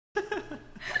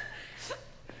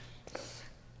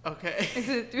Okay. Is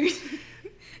it three?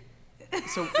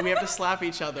 So we have to slap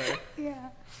each other. Yeah.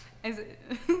 Is it?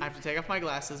 I have to take off my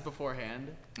glasses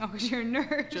beforehand. Oh, because you're a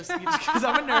nerd. Just because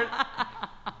I'm a nerd.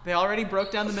 They already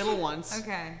broke down the middle once.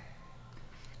 Okay.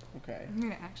 Okay. You're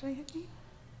gonna actually hit me?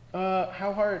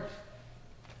 How hard?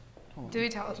 Do we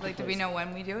tell? Like, do we know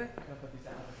when we do it?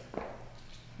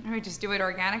 Or we just do it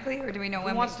organically, or do we know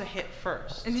when? Who wants to hit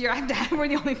first? Is your dad? We're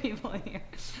the only people in here.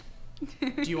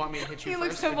 Do you want me to hit you You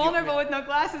first? look so vulnerable with no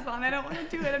glasses on. I don't want to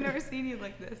do it. I've never seen you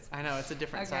like this. I know, it's a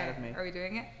different side of me. Are we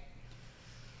doing it?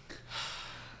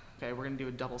 Okay, we're gonna do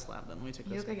a double slap then. Let me take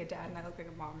this. You look like a dad and I look like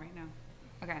a mom right now.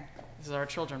 Okay. This is our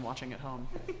children watching at home.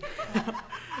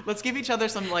 Let's give each other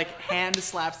some like hand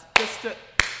slaps just to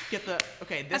get the,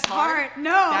 okay, this That's hard.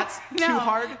 No. That's no. too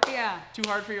hard? Yeah. Too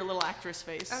hard for your little actress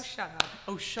face? Oh, shut up.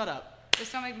 Oh, shut up.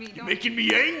 Just don't make me, You're making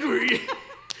me angry.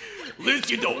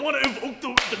 Liz, you don't want to evoke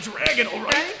the dragon, all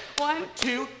right? Ready? 1,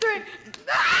 2, 3.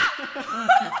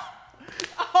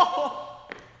 Oh!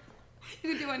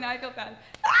 You can do one now, I feel bad.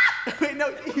 Wait,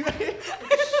 no.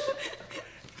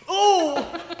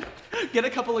 Oh! Get a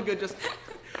couple of good just.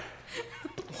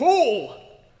 Ho!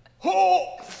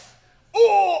 Ho!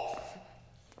 Oh!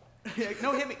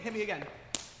 No, hit me again.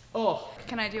 Oh.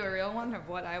 Can I do a real one of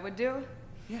what I would do?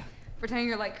 Yeah. Pretend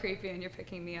you're like creepy and you're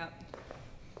picking me up.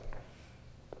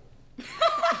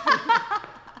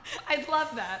 I'd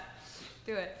love that.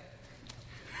 Do it.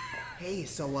 Hey,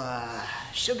 so,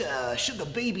 sugar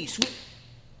baby, sweet.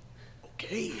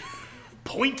 Okay.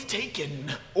 Point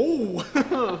taken. Oh.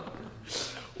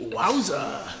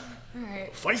 Wowza. All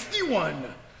right. Feisty one.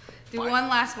 Do one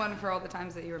last one for all the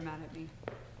times that you were mad at me.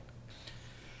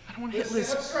 I don't want to hit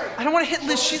Liz. I don't want to hit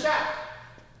Liz. She's.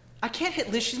 I can't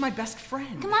hit Liz. She's my best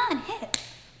friend. Come on, hit.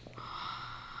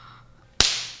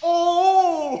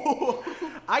 Oh!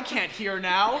 I can't hear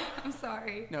now. I'm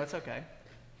sorry. No, it's okay.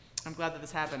 I'm glad that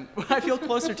this happened. I feel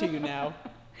closer to you now.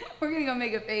 We're gonna go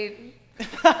make a baby.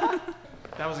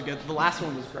 That was a good. The last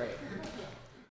one was great.